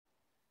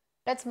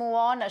Let's move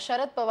on.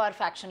 Sharad Pawar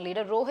faction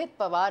leader Rohit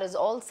Pawar is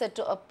all set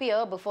to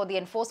appear before the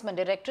Enforcement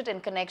Directorate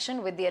in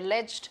connection with the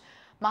alleged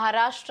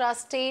Maharashtra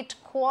State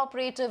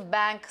Cooperative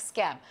Bank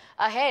scam.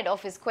 Ahead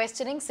of his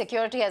questioning,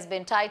 security has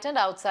been tightened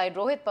outside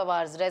Rohit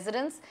Pawar's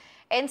residence.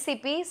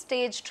 NCP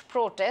staged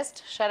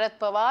protest. Sharad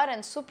Pawar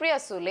and Supriya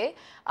Sule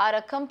are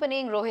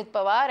accompanying Rohit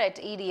Pawar at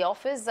ED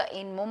office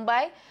in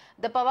Mumbai.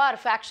 The Pawar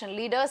faction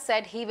leader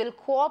said he will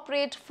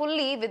cooperate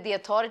fully with the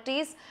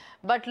authorities.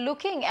 But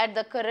looking at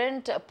the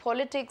current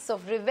politics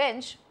of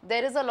revenge,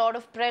 there is a lot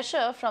of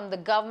pressure from the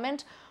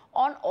government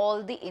on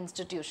all the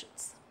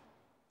institutions.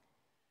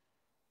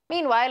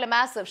 Meanwhile, a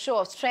massive show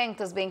of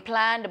strength is being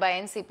planned by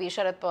NCP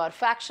Sharad Pawar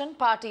faction.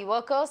 Party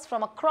workers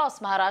from across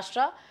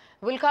Maharashtra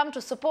will come to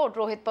support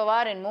Rohit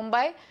Pawar in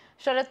Mumbai.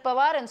 Sharad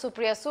Pawar and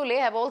Supriya Sule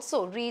have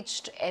also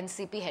reached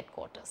NCP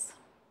headquarters.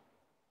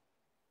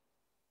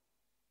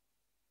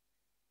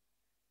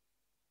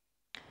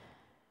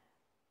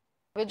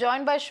 We're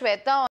joined by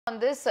Shweta on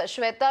this.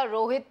 Shweta,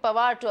 Rohit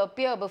Pawar to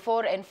appear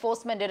before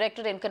Enforcement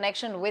Directorate in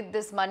connection with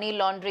this money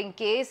laundering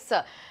case.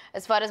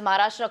 As far as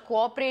Maharashtra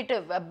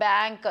Cooperative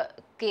Bank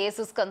case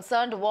is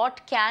concerned,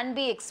 what can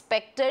be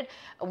expected?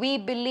 We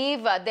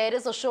believe there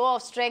is a show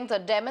of strength, a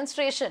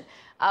demonstration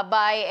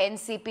by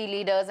NCP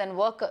leaders and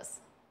workers.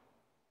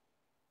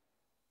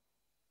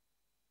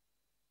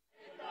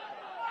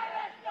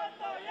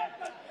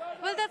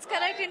 Well, that's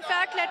correct. In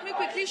fact, let me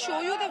quickly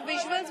show you the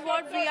visuals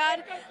what we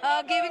are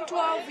giving to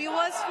our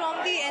viewers from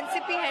the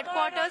NCP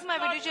headquarters. My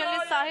video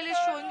journalist Sahil is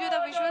showing you the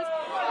visuals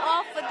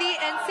of the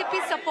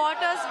NCP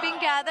supporters being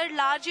gathered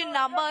large in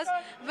numbers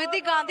with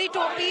the Gandhi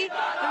topi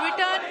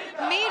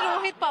written "Me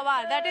Rohit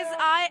Pawar." That is,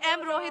 I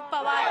am Rohit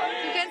Pawar.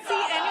 You can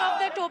see any of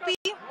the topi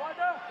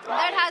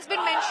that has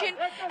been mentioned,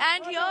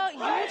 and here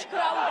huge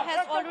crowd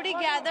has already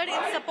gathered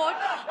in support.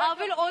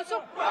 We'll also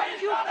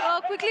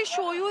quickly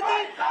show you the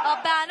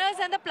banners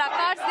and the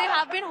placards they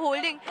have been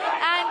holding.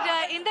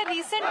 And in the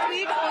recent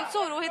tweet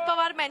also, Rohit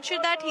Pawar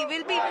mentioned that he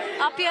will be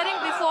appearing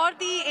before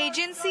the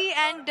agency,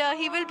 and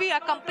he will be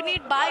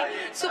accompanied by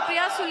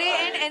Supriya Sule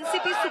and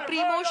NCP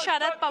Supremo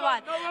Sharad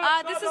Pawar.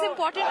 This is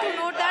important to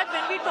note that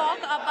when we talk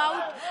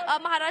about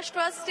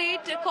Maharashtra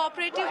State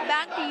Cooperative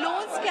Bank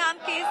loan scam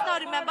case, now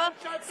remember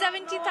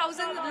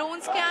 70,000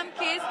 loan scam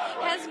case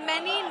has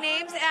many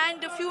names,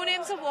 and a few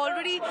names have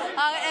already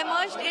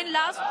emerged in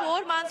last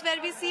 4 months,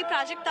 where we see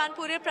Project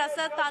Tanpure,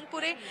 Prasad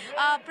Tanpure,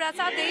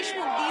 Prasad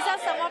Deshmukh. These are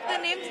some of the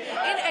names.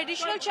 In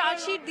additional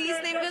charge sheet, these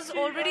names is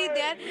already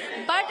there.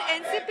 But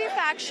NCP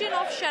faction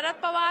of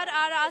Sharad Pawar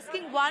are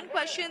asking one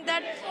question,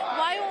 that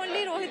why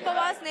only Rohit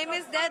Pawar's name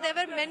is there? There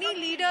were many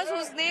leaders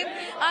whose name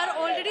are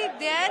already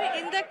there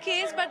in the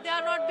case, but they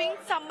are not being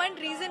summoned.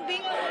 Reason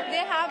being,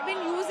 they have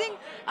been using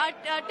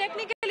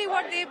technically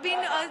what they've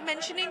been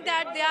mentioning,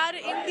 that they are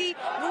in the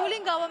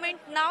ruling government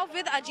now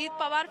with Ajit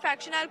Pawar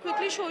faction. I'll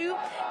quickly show you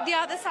the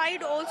other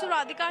side also,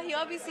 Radhika.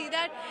 Here we see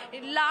that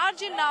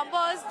large in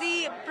numbers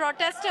the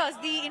protesters,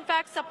 in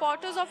fact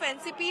supporters of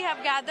NCP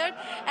have gathered,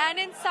 and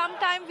in some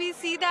time we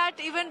see that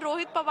even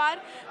Rohit Pawar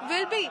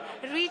will be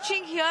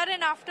reaching here,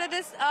 and after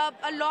this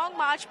a long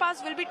march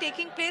past will be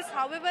taking place.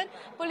 However,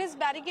 police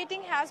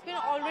barricading has been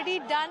already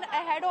done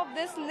ahead of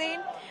this lane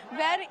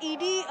where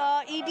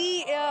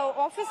ED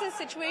office is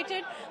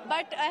situated,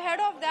 but ahead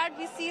of that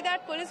we see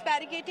that police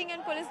barricading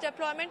and police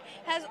deployment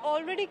has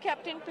already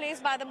kept in place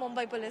by the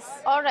Mumbai police.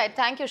 All right,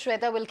 thank you,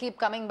 Shweta. We'll keep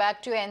coming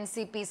back to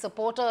NCP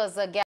supporters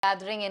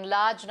gathering in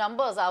large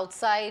numbers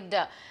outside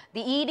the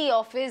ED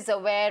office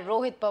where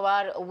Rohit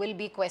Pawar will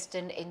be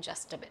questioned in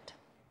just a bit.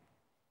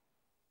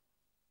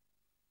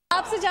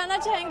 आपसे जानना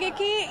चाहेंगे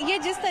कि ये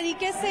जिस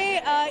तरीके से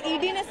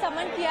ED ने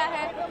समन किया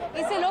है,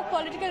 इसे लोग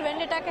पॉलिटिकल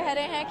वेंडेटा कह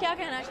रहे हैं, क्या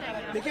कहना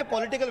चाहेंगे? देखिए,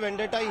 पॉलिटिकल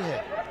वेंडेटा ही है।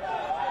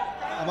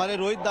 हमारे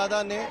रोहित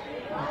दादा ने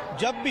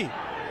जब भी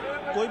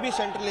कोई भी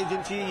सेंट्रल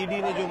एजेंसी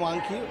ईडी ने जो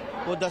मांग की,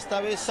 वो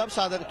दस्तावेज सब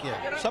सादर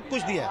किया, सब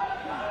कुछ दिया,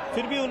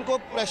 फिर भी उनको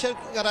प्रेशर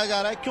करा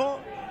जा रहा है। क्यों?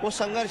 वो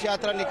संघर्ष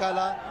यात्रा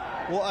निकाला,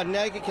 वो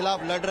अन्याय के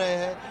खिलाफ लड़ रहे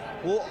हैं,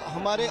 वो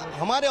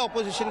हमारे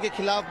ऑपोजिशन के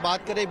खिलाफ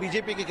बात करे,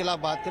 बीजेपी के खिलाफ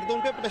बात करे, तो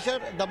उन पे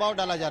प्रेशर दबाव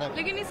डाला जा रहा है।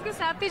 लेकिन इसके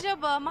साथ ही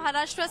जब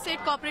महाराष्ट्र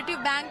स्टेट कोऑपरेटिव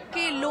बैंक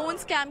के लोन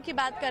स्कैम की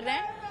बात कर रहे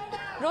हैं,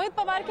 रोहित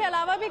पवार के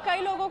अलावा भी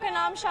कई लोगों के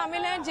नाम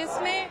शामिल हैं,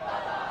 जिसमें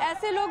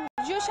ऐसे लोग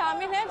जो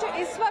शामिल हैं जो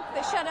इस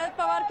वक्त शरद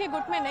पवार के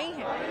गुट में नहीं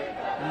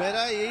है।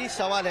 मेरा यही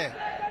सवाल है,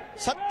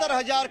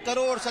 70,000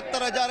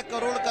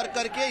 करोड़ कर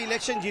करके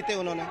इलेक्शन जीते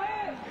उन्होंने,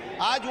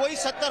 आज वही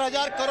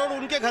 70,000 करोड़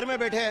उनके घर में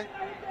बैठे हैं,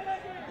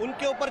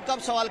 उनके ऊपर कब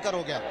सवाल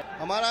करोगे?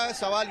 हमारा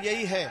सवाल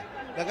यही है,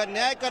 अगर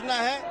न्याय करना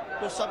है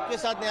तो सबके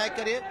साथ न्याय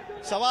करिए,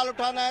 सवाल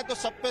उठाना है तो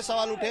सब पे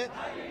सवाल उठे।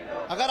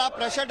 अगर आप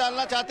प्रेशर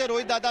डालना चाहते हैं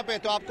रोहित दादा पे,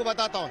 तो आपको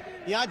बताता हूँ,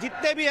 यहाँ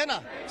जितने भी है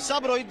ना,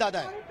 सब रोहित दादा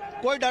है,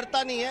 कोई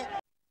डरता नहीं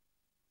है।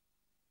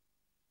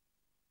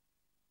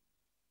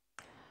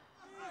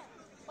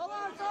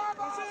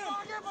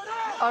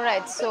 All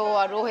right, so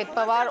Rohit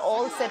Pawar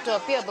all set to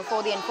appear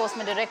before the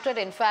Enforcement Directorate.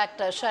 In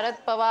fact, Sharad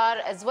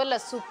Pawar as well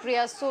as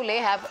Supriya Sule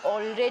have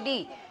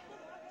already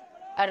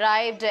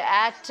arrived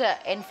at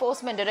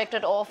Enforcement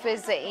Directorate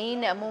office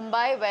in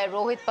Mumbai, where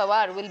Rohit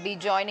Pawar will be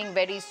joining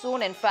very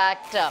soon. In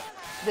fact,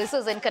 this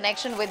is in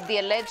connection with the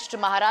alleged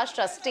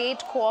Maharashtra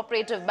State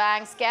Cooperative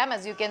Bank scam.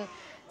 As you can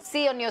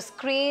see on your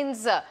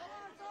screens,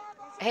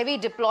 heavy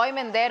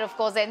deployment there. Of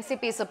course,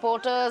 NCP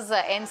supporters,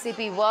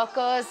 NCP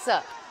workers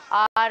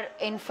are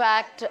in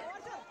fact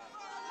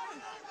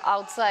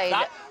outside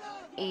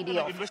ED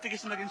office.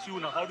 Investigation against you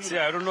now. How do you See,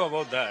 I don't know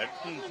about that,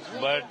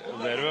 but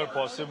wherever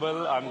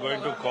possible, I'm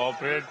going to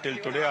cooperate. Till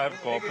today, I have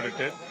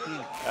cooperated,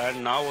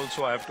 and now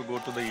also I have to go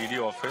to the ED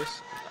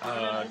office.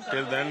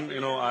 Till then,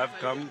 I have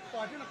come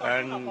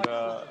and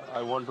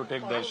I want to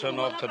take darshan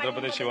of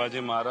Chhatrapati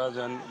Shivaji Maharaj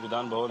and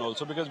Vidhan Bhavan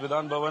also, because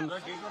Vidhan Bhavan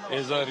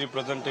is a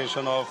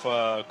representation of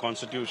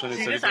Constitution.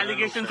 Serious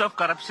allegations of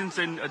corruptions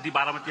in the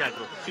Baramati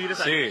agro.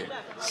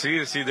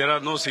 See, there are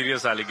no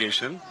serious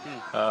allegations.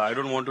 I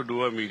don't want to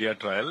do a media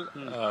trial.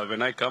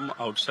 When I come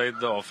outside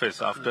the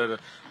office after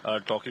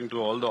talking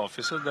to all the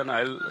officers, then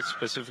I'll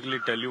specifically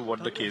tell you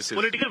what the case is.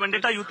 Political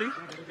vendetta, you think?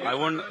 I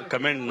won't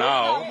comment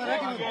now.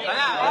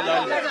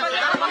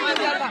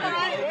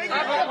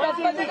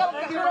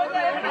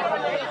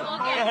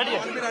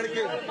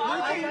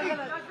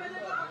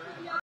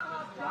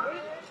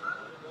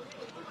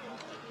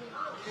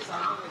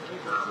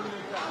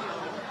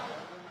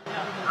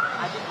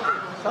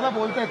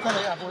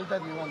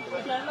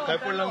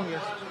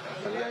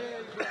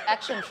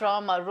 Action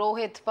from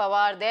Rohit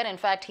Pawar there. In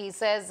fact, he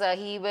says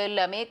he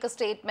will make a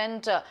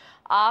statement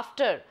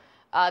after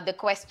the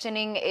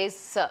questioning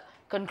is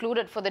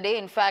concluded for the day.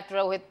 In fact,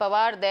 Rohit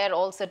Pawar there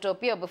all set to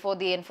appear before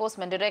the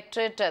Enforcement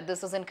Directorate.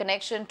 This is in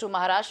connection to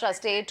Maharashtra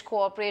State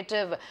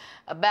Cooperative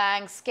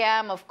Bank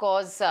scam. Of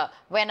course,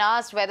 when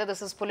asked whether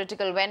this is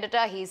political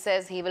vendetta, he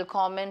says he will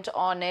comment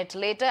on it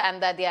later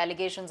and that the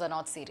allegations are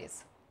not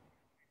serious.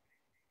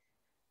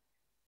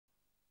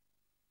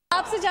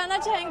 आपसे जानना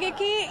चाहेंगे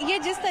कि ये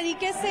जिस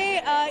तरीके से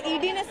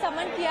ED ने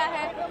समन किया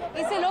है,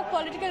 इसे लोग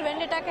पॉलिटिकल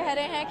वेंडेटा कह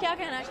रहे हैं, क्या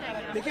कहना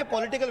चाहेंगे? देखिए,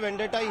 पॉलिटिकल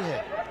वेंडेटा ही है।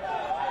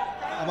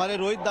 हमारे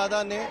रोहित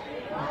दादा ने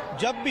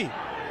जब भी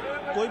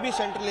कोई भी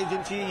सेंट्रल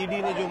एजेंसी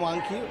ईडी ने जो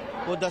मांग की,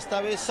 वो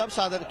दस्तावेज सब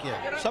सादर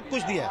किया, सब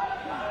कुछ दिया,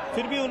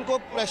 फिर भी उनको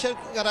प्रेशर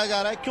करा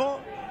जा रहा है। क्यों?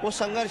 वो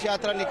संघर्ष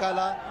यात्रा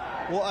निकाला,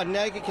 वो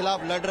अन्याय के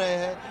खिलाफ लड़ रहे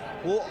हैं,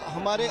 वो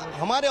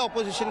हमारे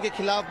ऑपोजिशन के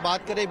खिलाफ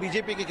बात करे,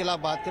 बीजेपी के खिलाफ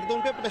बात करे, तो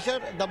उन पे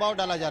प्रेशर दबाव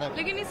डाला जा रहा है।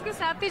 लेकिन इसके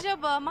साथ ही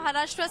जब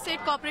महाराष्ट्र स्टेट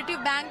कोऑपरेटिव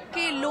बैंक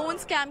के लोन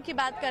स्कैम की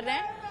बात कर रहे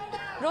हैं,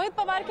 रोहित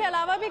पवार के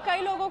अलावा भी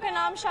कई लोगों के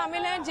नाम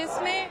शामिल हैं,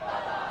 जिसमें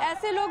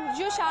ऐसे लोग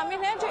जो शामिल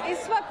हैं जो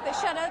इस वक्त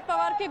शरद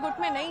पवार के गुट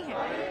में नहीं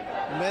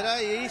है। मेरा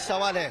यही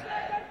सवाल है,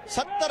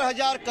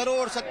 70,000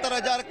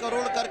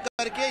 करोड़ कर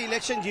करके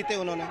इलेक्शन जीते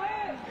उन्होंने।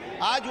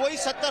 आज वही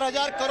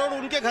 70,000 करोड़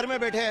उनके घर में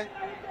बैठे हैं,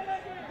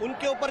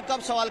 उनके ऊपर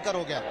कब सवाल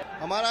करोगे?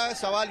 हमारा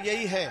सवाल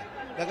यही है,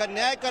 अगर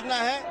न्याय करना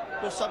है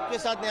तो सबके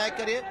साथ न्याय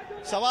करिए,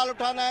 सवाल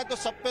उठाना है तो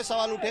सब पे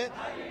सवाल उठे।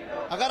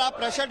 अगर आप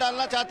प्रेशर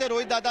डालना चाहते हैं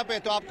रोहित दादा पे,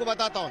 तो आपको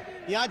बताता हूँ,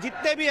 यहाँ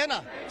जितने भी है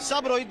ना,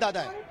 सब रोहित दादा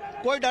है,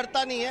 कोई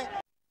डरता नहीं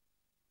है।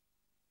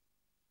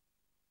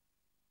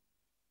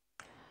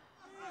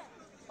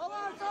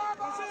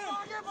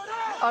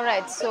 All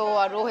right, so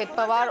Rohit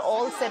Pawar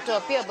all set to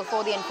appear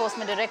before the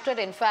Enforcement Directorate.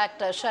 In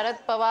fact, Sharad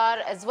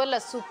Pawar as well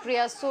as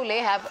Supriya Sule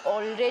have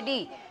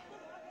already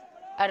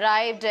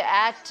arrived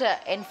at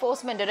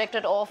Enforcement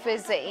Directorate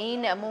office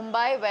in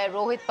Mumbai, where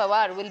Rohit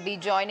Pawar will be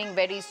joining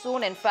very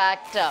soon. In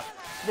fact,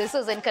 this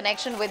is in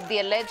connection with the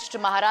alleged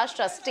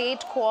Maharashtra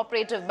State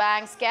Cooperative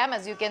Bank scam.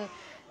 As you can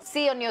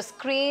see on your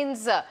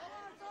screens,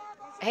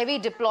 heavy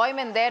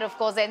deployment there. Of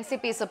course,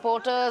 NCP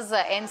supporters,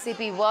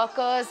 NCP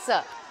workers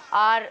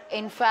are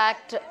in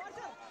fact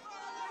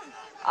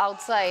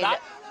outside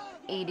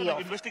ED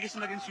office.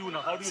 Investigation against you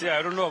now. How do you See,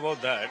 I don't know about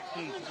that,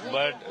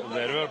 but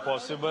wherever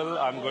possible,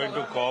 I'm going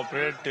to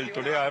cooperate. Till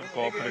today, I have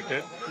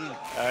cooperated,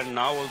 and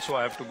now also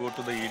I have to go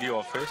to the ED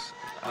office.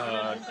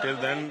 Till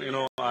then,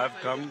 I have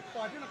come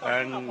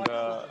and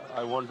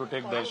I want to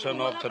take darshan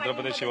of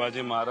Chhatrapati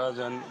Shivaji Maharaj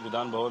and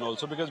Vidhan Bhavan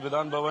also, because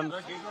Vidhan Bhavan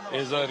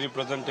is a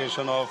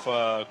representation of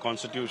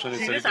Constitution.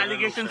 Serious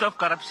allegations of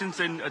corruptions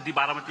in the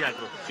Baramati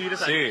agro.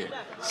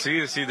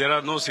 See, there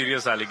are no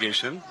serious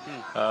allegations.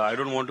 I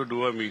don't want to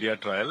do a media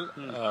trial.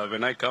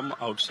 When I come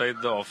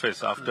outside the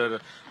office after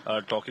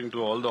talking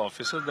to all the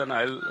officers, then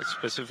I'll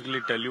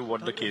specifically tell you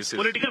what the case is.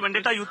 Political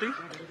vendetta, you think?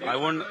 I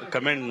won't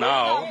comment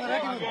now.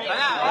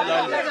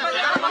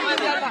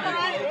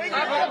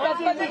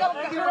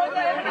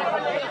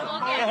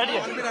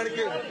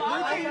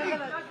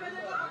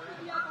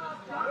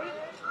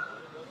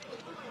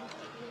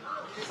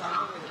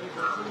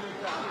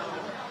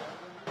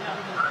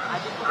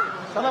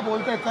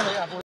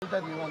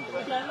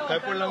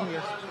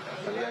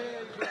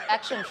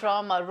 Action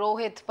from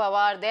Rohit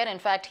Pawar there. In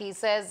fact, he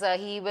says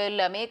he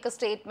will make a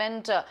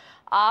statement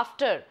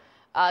after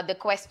the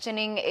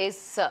questioning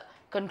is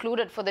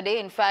concluded for the day.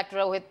 In fact,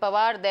 Rohit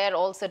Pawar, they're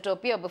all set to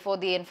appear before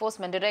the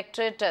Enforcement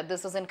Directorate.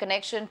 This is in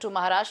connection to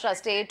Maharashtra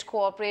State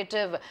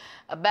Cooperative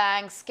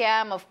Bank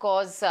scam. Of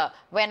course,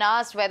 when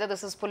asked whether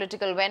this is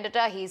political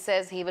vendetta, he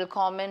says he will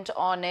comment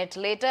on it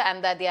later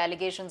and that the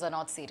allegations are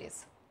not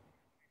serious.